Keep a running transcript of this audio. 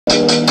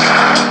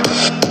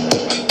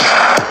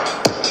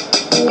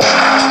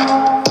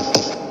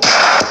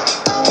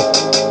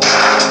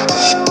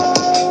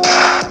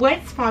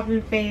What's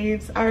poppin',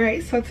 faves?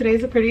 Alright, so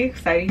today's a pretty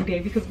exciting day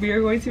because we are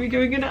going to be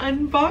doing an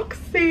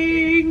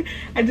unboxing.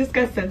 I just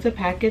got sent a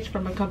package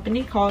from a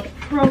company called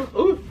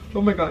Prose.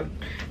 Oh my god,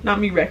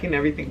 not me wrecking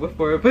everything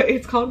before, but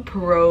it's called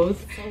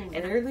Prose. So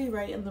literally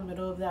right in the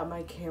middle of that,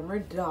 my camera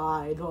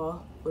died,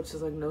 well, which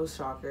is like no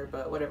shocker,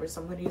 but whatever.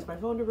 So I'm gonna use my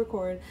phone to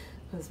record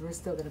because we're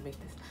still gonna make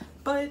this.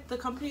 But the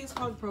company is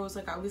called Prose.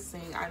 Like I was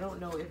saying, I don't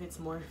know if it's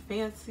more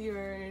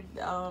fancier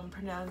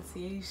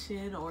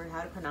pronunciation or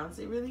how to pronounce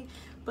it really,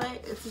 but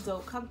it's a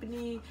dope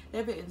company. They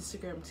have an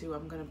Instagram too.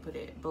 I'm gonna put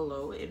it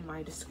below in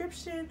my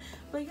description.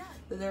 But yeah,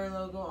 their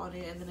logo on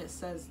it, and then it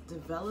says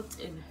developed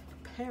in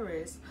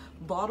Paris,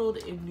 bottled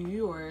in New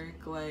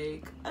York.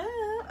 Like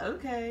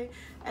okay.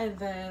 And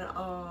then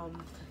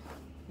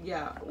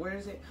yeah, where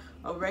is it?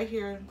 Oh, right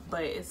here.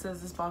 But it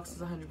says this box is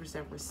 100%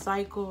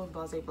 recycled,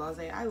 blase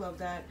blase. I love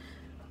that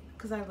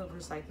because I love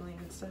recycling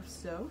and stuff.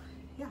 So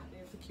yeah, they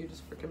have the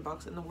cutest freaking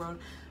box in the world.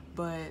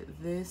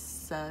 But this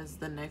says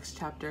the next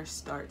chapter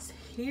starts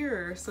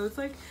here, so it's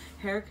like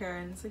hair care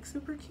and it's like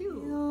super cute.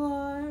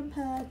 Alarm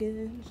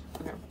package.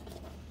 Okay,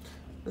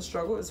 the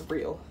struggle is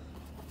real.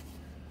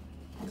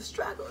 The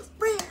struggle is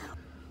real.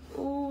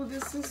 Oh,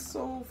 this is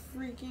so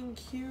freaking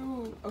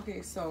cute.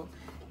 Okay, so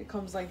it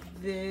comes like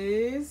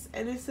this,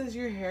 and it says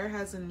your hair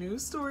has a new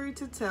story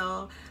to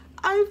tell.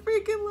 I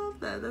freaking love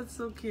that. That's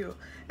so cute.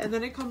 And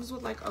then it comes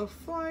with like a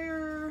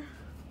flyer.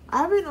 I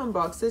haven't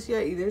unboxed this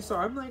yet either, so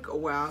I'm like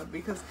wowed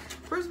because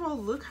first of all,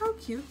 look how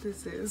cute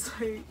this is.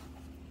 Like,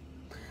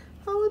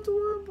 how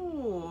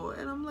adorable.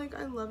 And I'm like,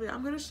 I love it.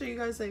 I'm gonna show you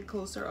guys like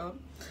closer up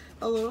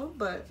a little,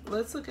 but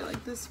let's look at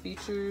like this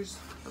features.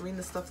 I mean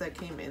the stuff that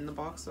came in the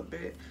box a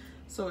bit.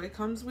 So it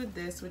comes with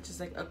this, which is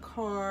like a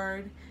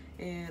card,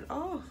 and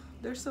oh,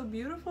 they're so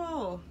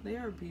beautiful. They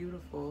are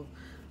beautiful.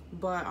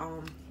 But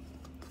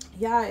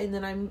yeah, and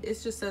then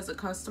it just says a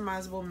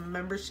customizable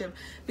membership,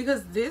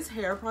 because this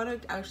hair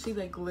product actually,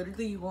 like,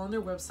 literally you go on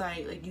their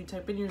website, like you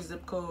type in your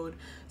zip code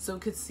so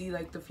it could see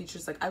like the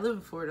features. Like I live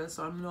in Florida,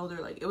 so I know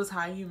they're like, it was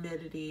high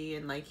humidity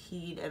and like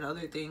heat and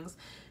other things,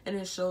 and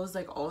it shows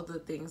like all the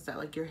things that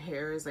like your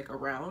hair is like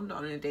around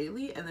on a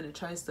daily, and then it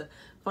tries to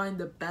find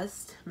the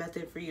best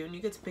method for you, and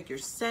you get to pick your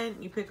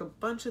scent, you pick a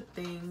bunch of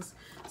things.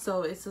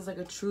 So it says like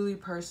a truly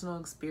personal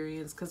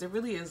experience, because it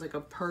really is like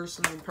a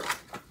personal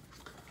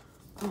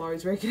I'm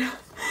always breaking out,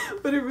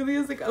 but it really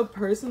is like a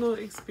personal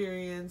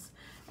experience.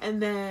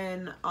 And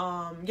then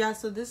yeah,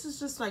 so this is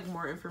just like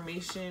more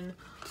information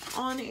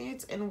on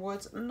it and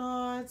what's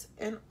not.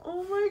 And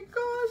oh my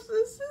gosh,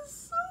 this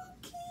is so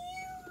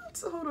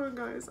cute. Hold on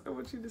guys, I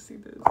want you to see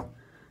this.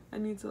 I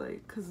need to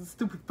like, cause it's a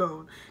stupid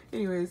phone.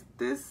 Anyways,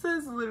 this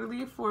says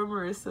literally for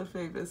Marissa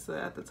Favs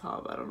at the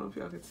top. I don't know if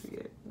y'all can see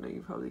it. No,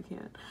 you probably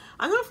can't.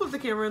 I'm gonna flip the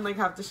camera and like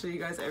have to show you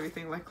guys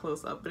everything like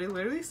close up, but it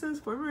literally says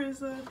for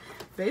Marissa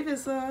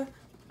Favs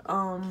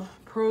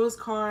Prose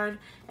card.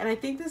 And I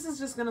think this is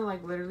just gonna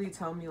like literally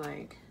tell me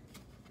like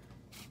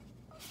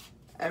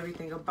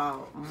everything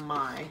about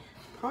my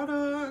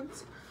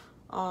product.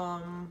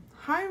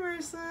 Hi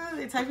Marissa.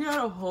 They type you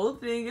out a whole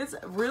thing. It's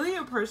really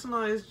a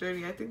personalized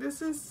journey. I think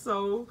this is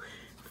so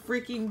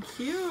freaking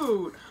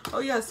cute. Oh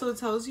yeah, so it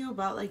tells you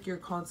about like your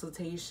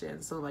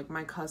consultation. So like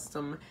my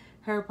custom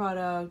hair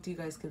product, you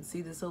guys can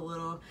see this a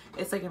little.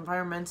 It's like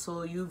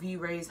environmental, UV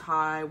rays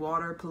high,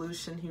 water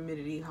pollution,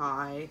 humidity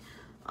high.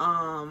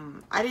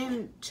 I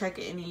didn't check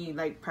any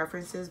like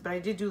preferences, but I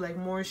did do like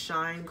more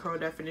shine, curl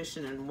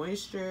definition, and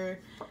moisture.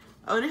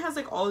 Oh, and it has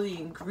like all the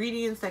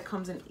ingredients that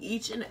comes in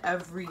each and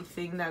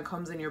everything that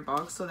comes in your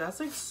box, so that's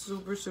like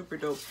super super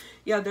dope.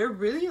 Yeah, they're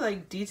really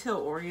like detail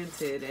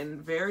oriented and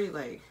very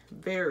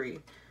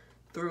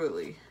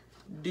thoroughly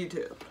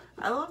detailed.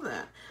 I love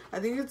that. I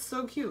think it's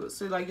so cute.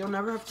 So like you'll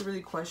never have to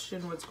really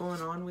question what's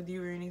going on with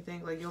you or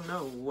anything. Like you'll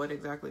know what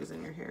exactly is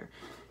in your hair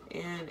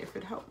and if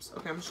it helps.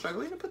 Okay, I'm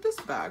struggling to put this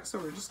back, so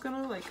we're just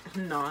gonna like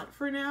not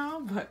for now,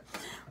 but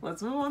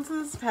let's move on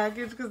to this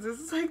package because this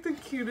is like the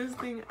cutest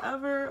thing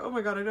ever. Oh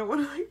my god, I don't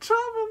want to like drop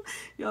them.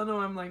 Y'all know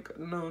I'm like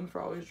known for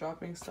always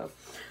dropping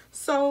stuff.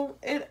 So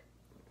it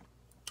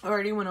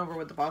already went over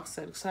what the box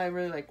said, because I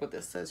really like what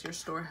this says. Your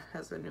store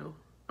has a new,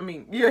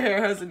 your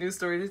hair has a new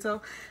story to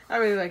tell. I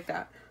really like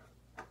that.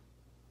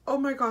 Oh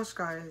my gosh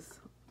guys,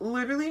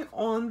 literally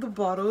on the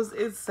bottles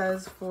it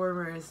says for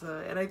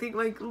Marissa, and I think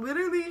like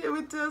literally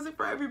it does it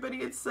for everybody.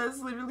 It says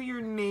literally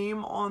your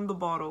name on the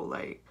bottle.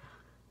 Like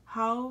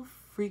how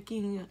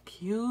freaking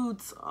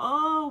cute.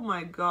 Oh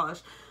my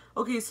gosh.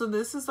 Okay, so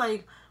this is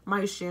like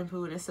my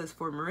shampoo, and it says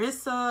for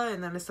Marissa,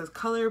 and then it says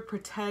color,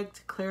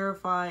 protect,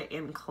 clarify,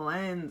 and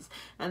cleanse,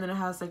 and then it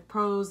has like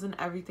Prose and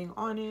everything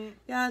on it.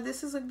 Yeah,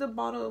 this is like the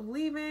bottle of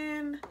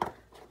leave-in.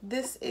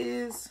 This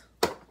is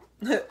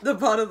the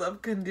bottle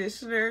of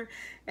conditioner,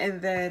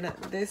 and then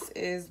this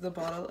is the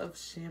bottle of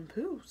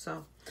shampoo.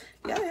 So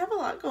yeah, they have a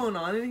lot going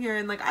on in here,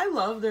 and like I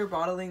love their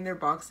bottling, their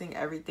boxing,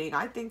 everything.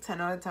 I think 10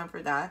 out of 10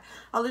 for that.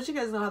 I'll let you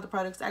guys know how the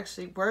products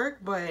actually work,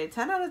 but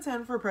 10 out of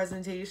 10 for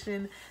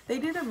presentation. They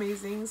did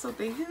amazing. So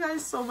thank you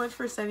guys so much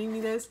for sending me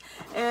this,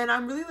 and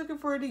I'm really looking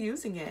forward to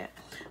using it.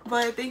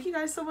 But thank you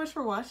guys so much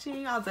for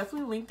watching. I'll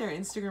definitely link their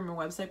Instagram and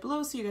website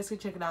below so you guys can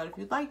check it out if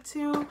you'd like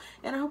to.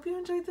 And I hope you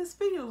enjoyed this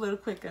video. A little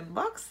quick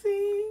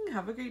unboxing.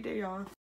 Have a great day, y'all.